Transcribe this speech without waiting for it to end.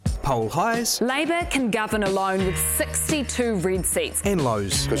Poll highs Labor can govern alone with 62 red seats. and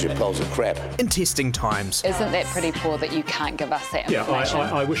lows Because your polls are crap. in testing times. Isn't that pretty poor that you can't give us that Yeah, information?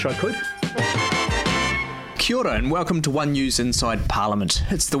 I wish I could. Kia ora and welcome to One News Inside Parliament.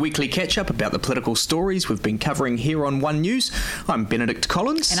 It's the weekly catch-up about the political stories we've been covering here on One News. I'm Benedict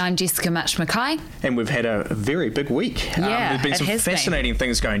Collins. And I'm Jessica Much Mackay. And we've had a very big week. Yeah, there's been it some has fascinating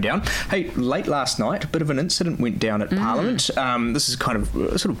things going down. Hey, late last night, a bit of an incident went down at Parliament. This is kind of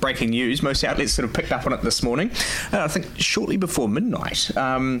sort of breaking news. Most outlets sort of picked up on it this morning. I think shortly before midnight,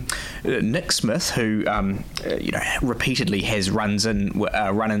 Nick Smith, who repeatedly has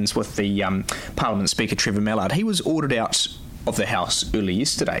run-ins with the Parliament Speaker Trevor Mallard, he was ordered out of the House early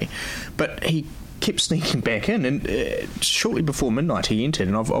yesterday, but he kept sneaking back in, and shortly before midnight he entered,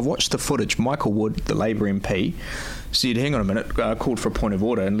 and I've watched the footage. Michael Wood, the Labour MP, said, hang on a minute, called for a point of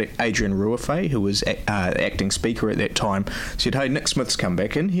order, and let Adrian Ruafei, who was acting Speaker at that time, said, hey, Nick Smith's come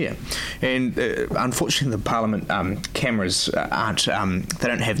back in here. And unfortunately the Parliament cameras aren't, they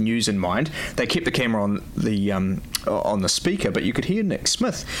don't have news in mind. They kept the camera on the Speaker, but you could hear Nick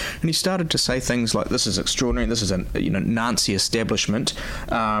Smith, and he started to say things like, this is extraordinary, this is a Nazi establishment,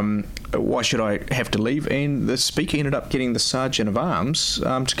 why should I have to leave? And the Speaker ended up getting the Sergeant of Arms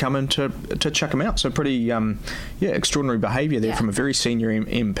to come in to chuck him out. So pretty extraordinary behaviour there from a very senior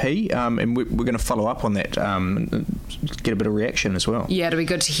MP, and we're going to follow up on that, get a bit of reaction as well. Yeah, it'll be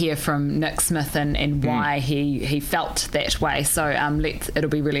good to hear from Nick Smith and why he felt that way. So it'll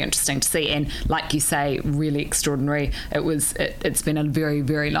be really interesting to see. And like you say, really extraordinary. It's been a very,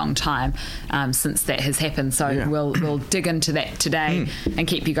 very long time since that has happened. So we'll dig into that today and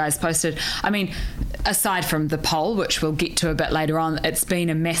keep you guys posted. I mean, aside from the poll, which we'll get to a bit later on, it's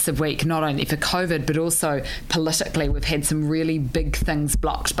been a massive week, not only for COVID, but also politically. We've had some really big things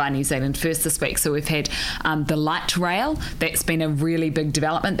blocked by New Zealand First this week. So we've had the light rail. That's been a really big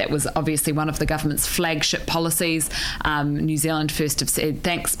development. That was obviously one of the government's flagship policies. New Zealand First have said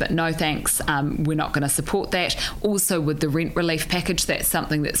thanks, but no thanks. We're not going to support that. Also with the rent relief package, that's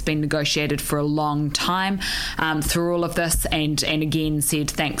something that's been negotiated for a long time through all of this, and again said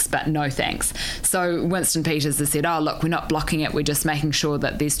thanks, but no thanks. So Winston Peters has said, oh, look, we're not blocking it, we're just making sure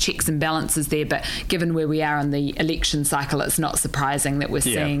that there's checks and balances there, but given where we are in the election cycle, it's not surprising that we're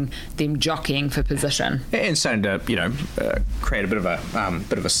seeing them jockeying for position. And starting to, create a bit of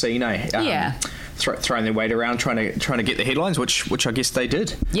a scene, throwing their weight around, trying to get the headlines, which I guess they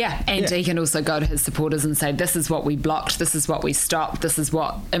did. Yeah, and he can also go to his supporters and say, this is what we blocked, this is what we stopped, this is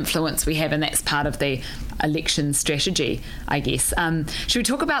what influence we have, and that's part of the election strategy, I guess. Should we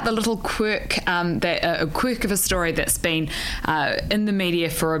talk about the little quirk, a quirk of a story that's been in the media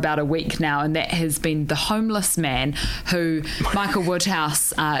for about a week now, and that has been the homeless man who Michael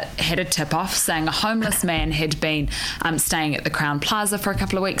Woodhouse had a tip-off saying a homeless man had been staying at the Crown Plaza for a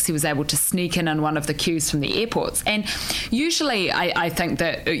couple of weeks. He was able to sneak in one of the queues from the airports, and usually I think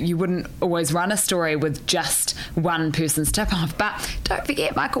that you wouldn't always run a story with just one person's tip-off, but don't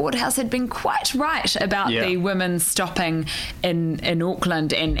forget Michael Woodhouse had been quite right about the women stopping in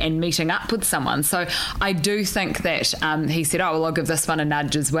Auckland and meeting up with someone. So I do think that he said, oh, well, I'll give this one a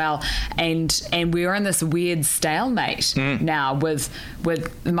nudge as well, and we're in this weird stalemate now with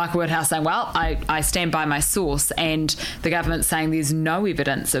Michael Woodhouse saying, well, I stand by my source, and the government saying there's no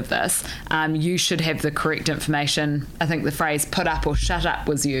evidence of this. You should have the correct information. I think the phrase put up or shut up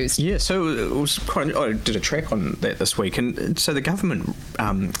was used. Yeah, so it was I did a track on that this week, and so the government,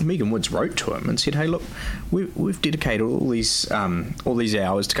 Megan Woods wrote to him and said, hey, look, we've dedicated all these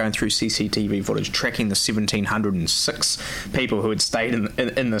hours to going through CCTV footage tracking the 1,706 people who had stayed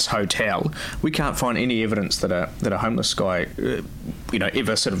in this hotel. We can't find any evidence that a homeless guy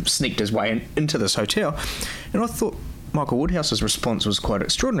ever sort of sneaked his way into this hotel. And I thought Michael Woodhouse's response was quite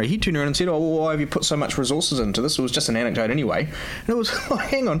extraordinary. He turned around and said, oh, well, why have you put so much resources into this? It was just an anecdote anyway. And it was like,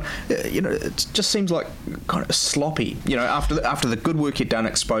 hang on, it just seems like kind of sloppy. After the good work he'd done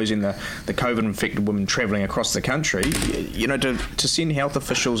exposing the COVID-infected women travelling across the country, to send health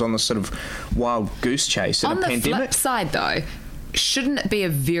officials on this sort of wild goose chase in a pandemic. On the flip side, though, shouldn't it be a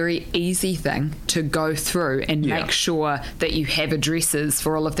very easy thing to go through and make sure that you have addresses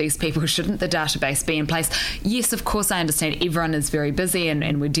for all of these people? Shouldn't the database be in place? Yes, of course, I understand everyone is very busy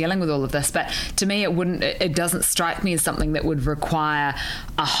and we're dealing with all of this, but to me it doesn't strike me as something that would require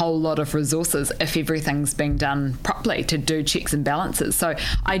a whole lot of resources if everything's being done properly to do checks and balances. So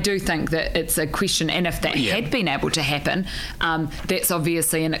I do think that it's a question, and if that had been able to happen, that's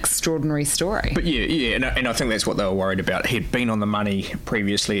obviously an extraordinary story. But and I think that's what they were worried about. He'd been on the money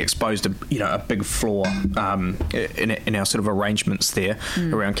previously, exposed a big flaw in our sort of arrangements there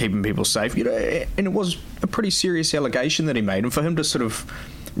around keeping people safe, and it was a pretty serious allegation that he made, and for him to sort of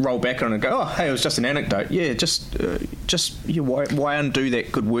roll back on it and go, oh, hey, it was just an anecdote. Yeah, why undo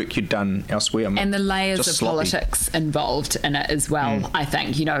that good work you'd done elsewhere? And the layers of sloppy politics involved in it as well. I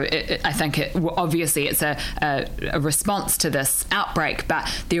think, obviously it's a response to this outbreak, but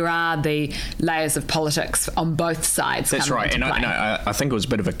there are the layers of politics on both sides. That's right, and I think it was a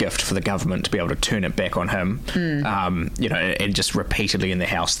bit of a gift for the government to be able to turn it back on him. And just repeatedly in the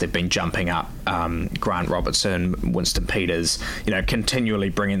House they've been jumping up Grant Robertson, Winston Peters, continually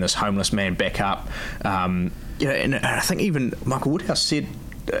bringing this homeless man back up. And I think even Michael Woodhouse said,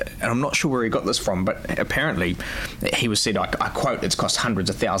 and I'm not sure where he got this from, but apparently he was said, I quote, it's cost hundreds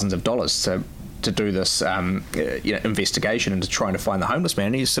of thousands of dollars to do this investigation into trying to find the homeless man.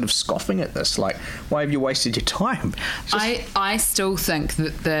 And he's sort of scoffing at this, like, why have you wasted your time? I still think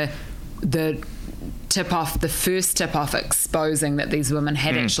that the first tip-off exposing that these women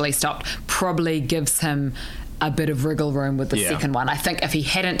had actually stopped probably gives him a bit of wriggle room with the second one. I think if he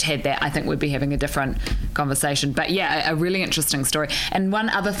hadn't had that, I think we'd be having a different conversation. But yeah, a really interesting story. And one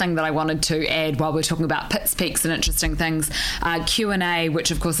other thing that I wanted to add while we're talking about pits, peaks and interesting things, Q&A,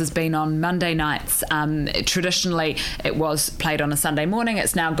 which of course has been on Monday nights. Traditionally, it was played on a Sunday morning.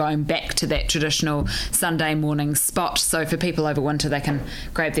 It's now going back to that traditional Sunday morning spot. So for people over winter, they can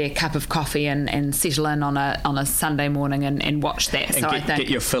grab their cup of coffee and settle in on a Sunday morning and watch that. And I think get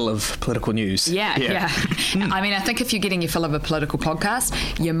your fill of political news. Yeah. I mean, I think if you're getting your fill of a political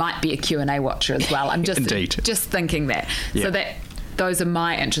podcast, you might be a Q&A watcher as well. I'm just thinking that. Yeah. So those are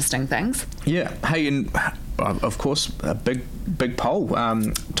my interesting things. Yeah. Hey, and of course, a big poll.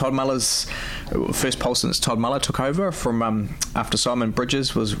 Todd Muller's first poll since Todd Muller took over from after Simon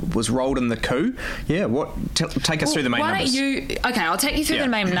Bridges was rolled in the coup. Yeah, take us through the main numbers. I'll take you through the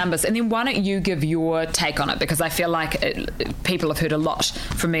main numbers, and then why don't you give your take on it, because I feel like people have heard a lot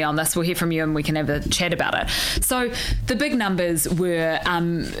from me on this. We'll hear from you and we can have a chat about it. So the big numbers were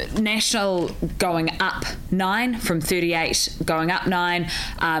National going up 9 from 38, going up 9.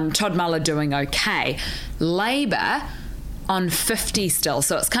 Todd Muller doing okay. Labour on 50 still,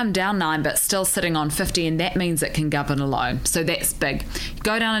 so it's come down 9 but still sitting on 50, and that means it can govern alone, so that's big.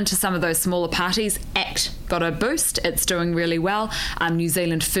 Go down into some of those smaller parties. ACT got a boost, it's doing really well. New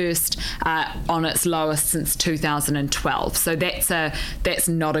Zealand First on its lowest since 2012, so that's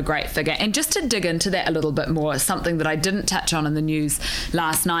not a great figure. And just to dig into that a little bit more, something that I didn't touch on in the news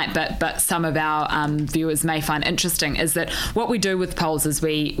last night but some of our viewers may find interesting, is that what we do with polls is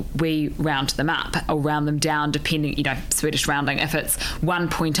we round them up or round them down, depending, Swedish rounding. If it's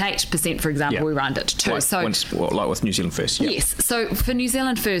 1.8%, for example, we round it to 2. Like with New Zealand First. Yes. So for New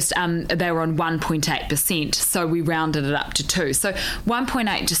Zealand First, they were on 1.8%, so we rounded it up to 2. So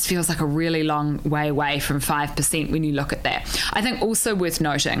 1.8 just feels like a really long way away from 5% when you look at that. I think also worth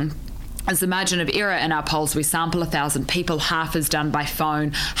noting is the margin of error in our polls. We sample 1,000 people. Half is done by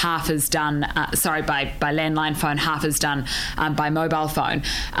phone, half is done, by landline phone, half is done by mobile phone.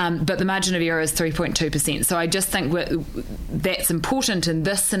 But the margin of error is 3.2%. So I just think that's important in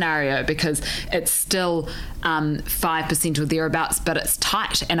this scenario because it's still 5% or thereabouts, but it's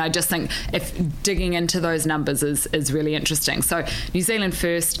tight. And I just think if digging into those numbers is really interesting. So New Zealand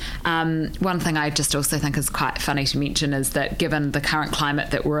First, one thing I just also think is quite funny to mention is that given the current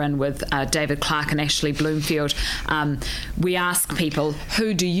climate that we're in with David Clark and Ashley Bloomfield, we ask people,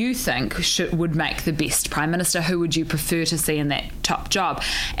 who do you think would make the best Prime Minister? Who would you prefer to see in that top job?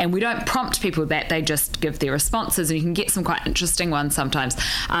 And we don't prompt people that, they just give their responses, and you can get some quite interesting ones sometimes.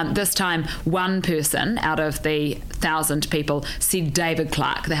 This time, one person out of the 1,000 people said David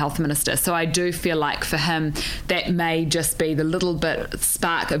Clark, the Health Minister. So I do feel like for him, that may just be the little bit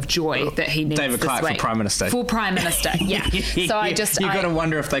spark of joy that he needs. David Clark for Prime Minister. For Prime Minister, yeah. So you've got to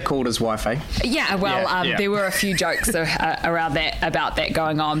wonder if they called his wife, eh? Yeah, well, there were a few jokes around that, about that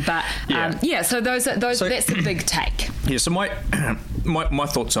going on, but so that's a big take. Yeah, so my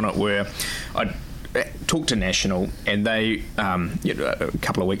thoughts on it were, I talked to National, and they a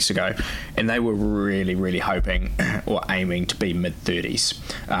couple of weeks ago, and they were really, really hoping or aiming to be mid-30s.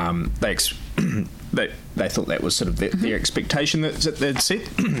 They thought that was sort of their expectation that they'd set.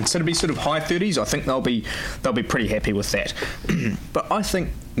 So to be sort of high 30s, I think they'll be pretty happy with that. But I think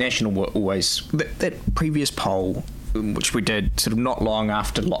National were always that previous poll, which we did sort of not long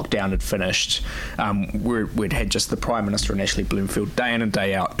after lockdown had finished, we'd had just the Prime Minister and Ashley Bloomfield day in and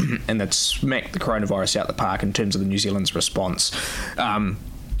day out, and they'd smacked the coronavirus out the park in terms of the New Zealand's response.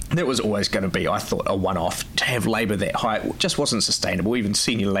 That was always going to be, I thought, a one-off. To have Labour that high, it just wasn't sustainable. Even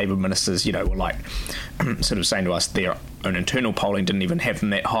senior Labour ministers, were like sort of saying to us their own internal polling didn't even have them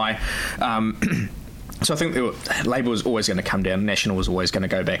that high. So I think Labour was always going to come down, National was always going to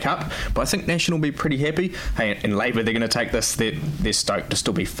go back up. But I think National will be pretty happy. Hey, in Labour, they're going to take this. They're stoked to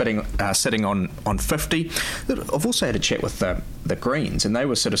still be sitting on 50. I've also had a chat with the Greens, and they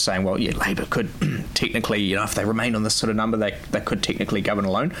were sort of saying, well, yeah, Labour could technically, you know, if they remain on this sort of number, they could technically govern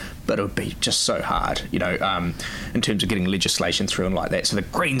alone, but it would be just so hard, you know, in terms of getting legislation through and like that. So the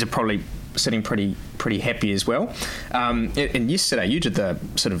Greens are probably sitting pretty happy as well. And yesterday you did had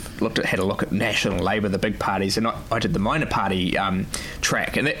a look at National, Labour, the big parties, and I did the minor party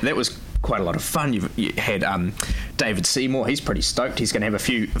track, and that was quite a lot of fun. You had David Seymour. He's pretty stoked. He's going to have a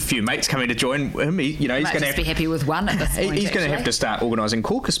few mates coming to join him. He's going to be happy with one at this point. He's going to have to start organising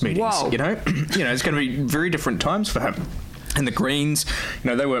caucus meetings. Whoa. You know, it's going to be very different times for him. And the Greens, you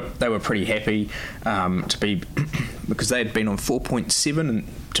know, they were pretty happy to be because they had been on 4.7 and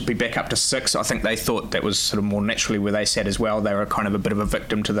to be back up to 6. I think they thought that was sort of more naturally where they sat as well. They were kind of a bit of a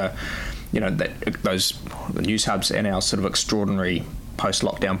victim to the, you know, the news hubs and our sort of extraordinary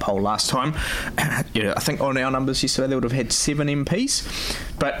post-lockdown poll last time. You know, I think on our numbers yesterday they would have had 7 MPs,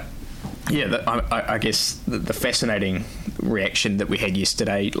 but. Yeah, I guess the fascinating reaction that we had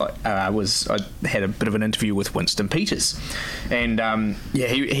yesterday was I had a bit of an interview with Winston Peters, and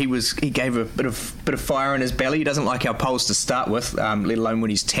he gave a bit of fire in his belly. He doesn't like our polls to start with, let alone when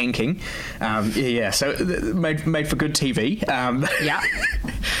he's tanking. So it made for good TV.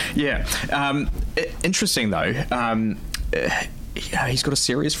 Interesting though. He's got a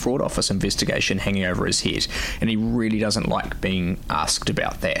serious fraud office investigation hanging over his head, and he really doesn't like being asked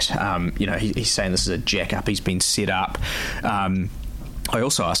about that. He's saying this is a jack-up. He's been set up. I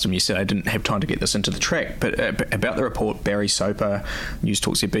also asked him yesterday, I didn't have time to get this into the track, but about the report. Barry Soper, News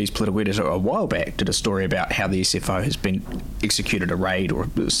Talk ZB's political editor, a while back did a story about how the SFO has been executed a raid or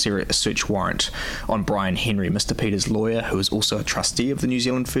a search warrant on Brian Henry, Mr Peters' lawyer, who is also a trustee of the New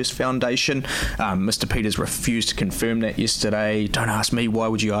Zealand First Foundation. Mr Peters refused to confirm that yesterday. Don't ask me, why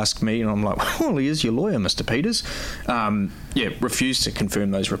would you ask me? And I'm like, well, he is your lawyer, Mr Peters. Refused to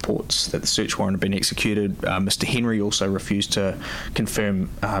confirm those reports that the search warrant had been executed. Mr Henry also refused to confirm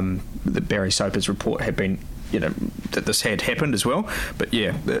that Barry Soper's report had been, that this had happened as well. But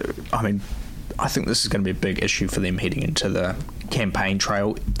I think this is going to be a big issue for them heading into the campaign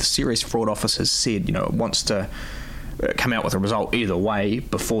trail. The Serious Fraud Office has said, it wants to come out with a result either way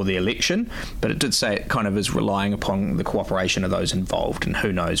before the election, but it did say it kind of is relying upon the cooperation of those involved, and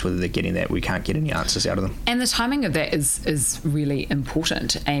who knows whether they're getting that. We can't get any answers out of them. And the timing of that is really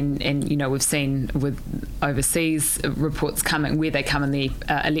important, and we've seen with overseas reports coming, where they come in the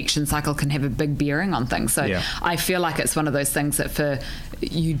election cycle can have a big bearing on things. So yeah. I feel like it's one of those things that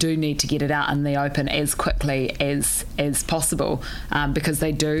you do need to get it out in the open as quickly as possible, because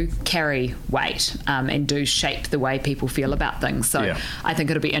they do carry weight and do shape the way people feel about things. So yeah. I think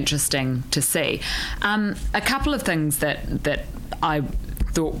it'll be interesting to see. A couple of things that I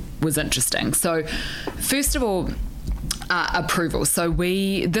thought was interesting. So first of all, approval. So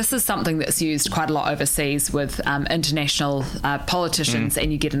this is something that's used quite a lot overseas with international politicians,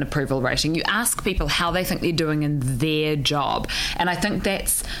 and you get an approval rating. You ask people how they think they're doing in their job, and I think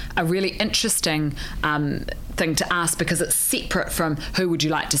that's a really interesting thing to ask, because it's separate from who would you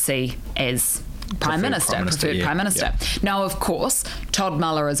like to see as Prime Minister. Now, of course, Todd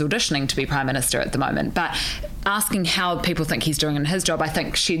Muller is auditioning to be Prime Minister at the moment, but asking how people think he's doing in his job, I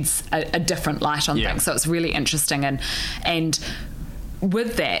think sheds a different light on things. So it's really interesting, and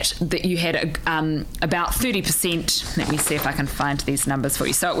with that you had about 30%. Let me see if I can find these numbers for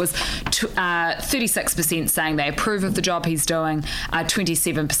you. So it was 36% saying they approve of the job he's doing,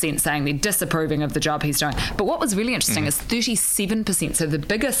 27% saying they're disapproving of the job he's doing. But what was really interesting is 37%, so the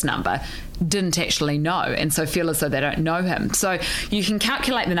biggest number, didn't actually know, and so feel as though they don't know him. So you can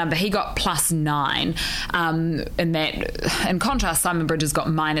calculate the number. He got +9 in that. In contrast, Simon Bridges got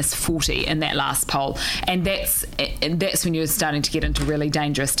 -40 in that last poll, and that's when you're starting to get into really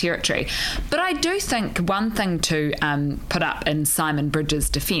dangerous territory. But I do think one thing to put up in Simon Bridges'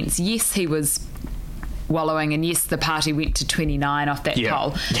 defence, yes, he was wallowing, and yes, the party went to 29 off that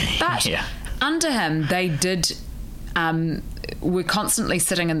poll, but under him they did were constantly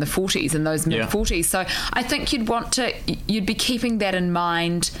sitting in the 40s, in those mid 40s. So I think you'd be keeping that in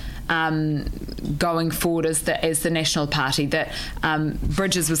mind going forward as the National Party, that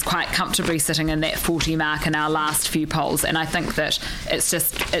Bridges was quite comfortably sitting in that 40 mark in our last few polls, and I think that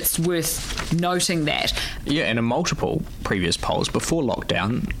it's worth noting that. Yeah, and in multiple previous polls before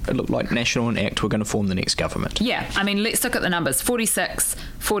lockdown, it looked like National and ACT were going to form the next government. Yeah, I mean, let's look at the numbers: 46,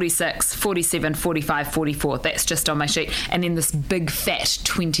 46, 47, 45, 44. That's just on my sheet. And then this big fat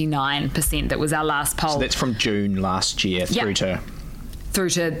 29% that was our last poll. So that's from June last year through to through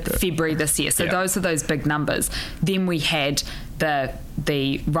to February this year. So those are those big numbers. Then we had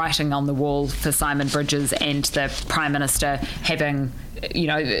the writing on the wall for Simon Bridges and the Prime Minister having,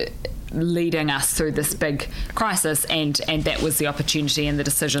 leading us through this big crisis, and that was the opportunity and the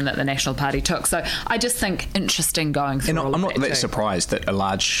decision that the National Party took. So I just think interesting going through. And I'm not that surprised that a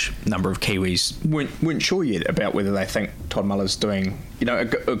large number of Kiwis weren't sure yet about whether they think Todd Muller's doing a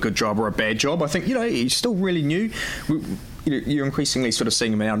good job or a bad job. I think he's still really new. You're increasingly sort of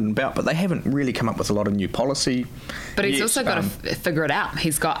seeing him out and about, but they haven't really come up with a lot of new policy. But he's also got to figure it out.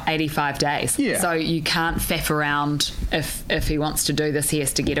 He's got 85 days. Yeah. So you can't faff around if he wants to do this. He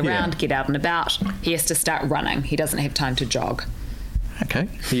has to get around, get out and about. He has to start running. He doesn't have time to jog. Okay,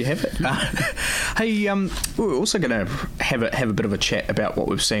 there you have it. Hey, we're also going to have a bit of a chat about what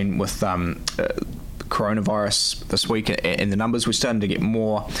we've seen with coronavirus this week and the numbers. We're starting to get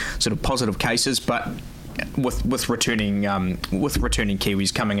more sort of positive cases, but with returning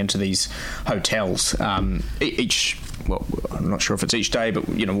Kiwis coming into these hotels each. Well, I'm not sure if it's each day, but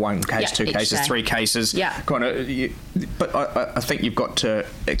one case, two cases, day. 3 cases. Yeah. But I think you've got to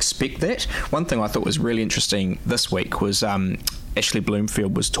expect that. One thing I thought was really interesting this week was Ashley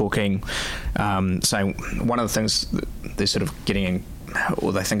Bloomfield was talking, saying one of the things that they're sort of getting in,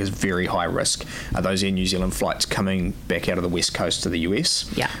 or they think is very high risk, are those Air New Zealand flights coming back out of the West Coast to the US.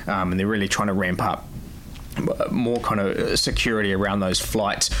 Yeah. And they're really trying to ramp up more kind of security around those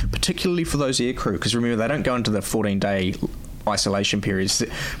flights, particularly for those air crew, because remember, they don't go into the 14-day isolation periods,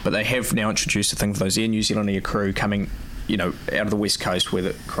 but they have now introduced a thing for those Air New Zealand air crew coming out of the West Coast where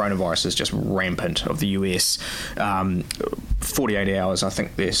the coronavirus is just rampant of the US. 48 hours, I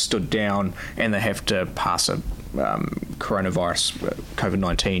think they're stood down, and they have to pass a coronavirus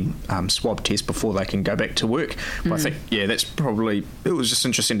COVID-19 swab test before they can go back to work. But I think that's probably, it was just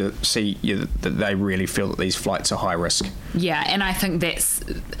interesting to see that they really feel that these flights are high risk. Yeah, and I think that's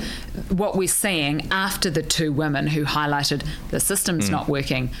what we're seeing after the 2 women who highlighted the system's not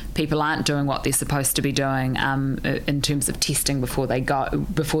working, people aren't doing what they're supposed to be doing in terms of testing before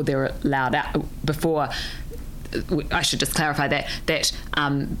they're allowed out, before I should just clarify that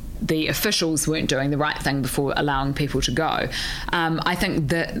the officials weren't doing the right thing before allowing people to go. I think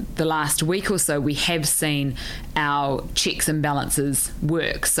that the last week or so we have seen our checks and balances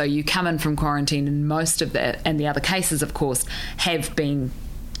work. So you come in from quarantine, and most of that, and the other cases, of course, have been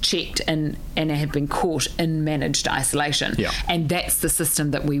checked and have been caught in managed isolation. Yeah. And that's the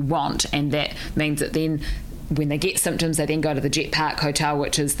system that we want, and that means that then when they get symptoms, they then go to the Jet Park Hotel,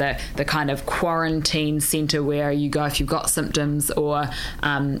 which is the kind of quarantine centre where you go if you've got symptoms, or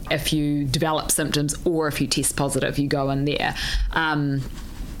if you develop symptoms, or if you test positive, you go in there.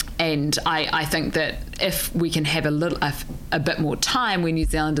 And I think that if we can have a bit more time when New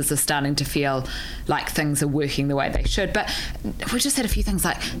Zealanders are starting to feel like things are working the way they should. But we just had a few things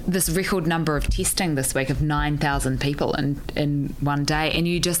like this record number of testing this week of 9,000 people in one day, and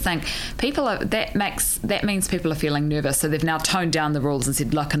you just think that means people are feeling nervous. So they've now toned down the rules and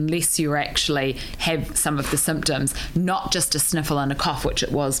said, look, unless you actually have some of the symptoms, not just a sniffle and a cough, which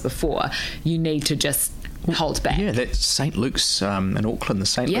it was before, you need to just hold back. Yeah, that's St Luke's in Auckland, the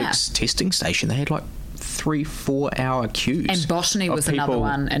St Luke's testing station. They had like 3-4 hour queues. And Botany was another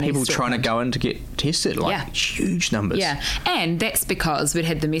one. And people trying to go in to get tested, huge numbers. Yeah, and that's because we'd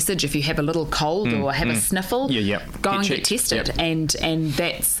had the message, if you have a little cold or have a sniffle, go and get tested. Yep. And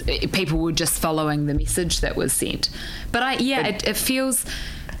that's, people were just following the message that was sent. But it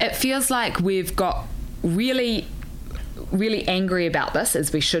feels like we've got really angry about this,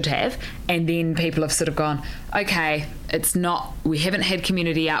 as we should have, and then people have sort of gone, okay, we haven't had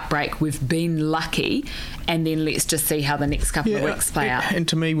community outbreak, we've been lucky, and then let's just see how the next couple of weeks play out. And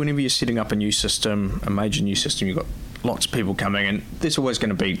to me, whenever you're setting up a new system, a major new system, you've got lots of people coming, and there's always going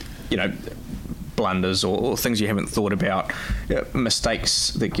to be, blunders or things you haven't thought about,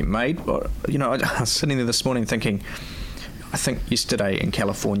 mistakes that get made. But, I was sitting there this morning thinking, I think yesterday in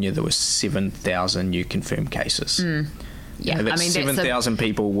California there were 7,000 new confirmed cases. Yeah, that's 7,000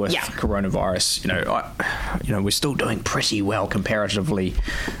 people with coronavirus. We're still doing pretty well comparatively,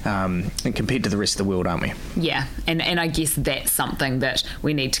 and compared to the rest of the world, aren't we? Yeah, and I guess that's something that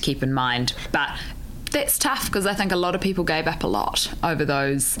we need to keep in mind. But that's tough, because I think a lot of people gave up a lot over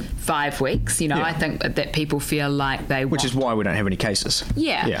those 5 weeks. I think that people feel like they Which is why we don't have any cases.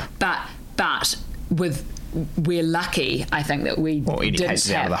 Yeah. But with we're lucky, I think, that we Or any didn't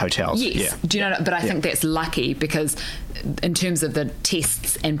cases out of the hotels. Yes, Yeah. do you know? But I think that's lucky because in terms of the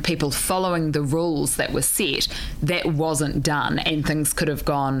tests and people following the rules that were set, that wasn't done, and things could have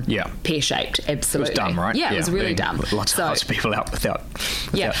gone pear-shaped. Absolutely, it was dumb, right? Yeah, it was really dumb. Lots of people out without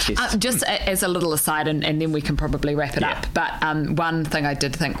tests. Just as a little aside, and then we can probably wrap it up. But one thing I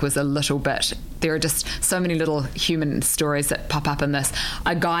did think was a little bit. There are just so many little human stories that pop up in this.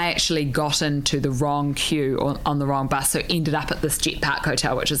 A guy actually got into the wrong queue on the wrong bus, so ended up at this Jet Park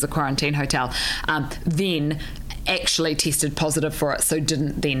Hotel, which is a quarantine hotel. Then actually tested positive for it, so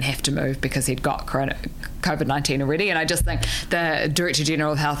didn't then have to move because he'd got COVID-19 already. And I just think the Director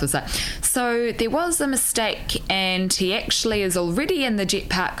General of Health was like, so there was a mistake and he actually is already in the Jet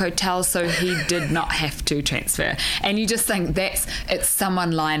Park Hotel, so he did not have to transfer. And you just think it's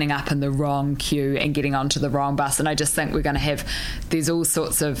someone lining up in the wrong queue and getting onto the wrong bus. And I just think we're going to have, there's all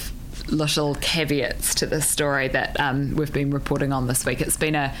sorts of little caveats to this story that we've been reporting on this week.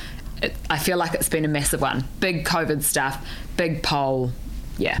 I feel like it's been a massive one. Big COVID stuff, big poll,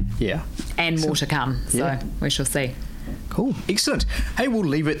 and more to come. So we shall see. Cool. Excellent. Hey, we'll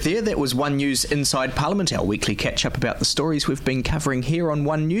leave it there. That was One News Inside Parliament, our weekly catch-up about the stories we've been covering here on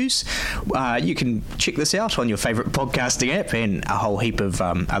One News. You can check this out on your favourite podcasting app and a whole heap of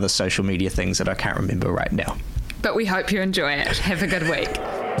other social media things that I can't remember right now. But we hope you enjoy it. Have a good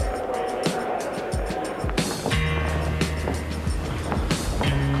week.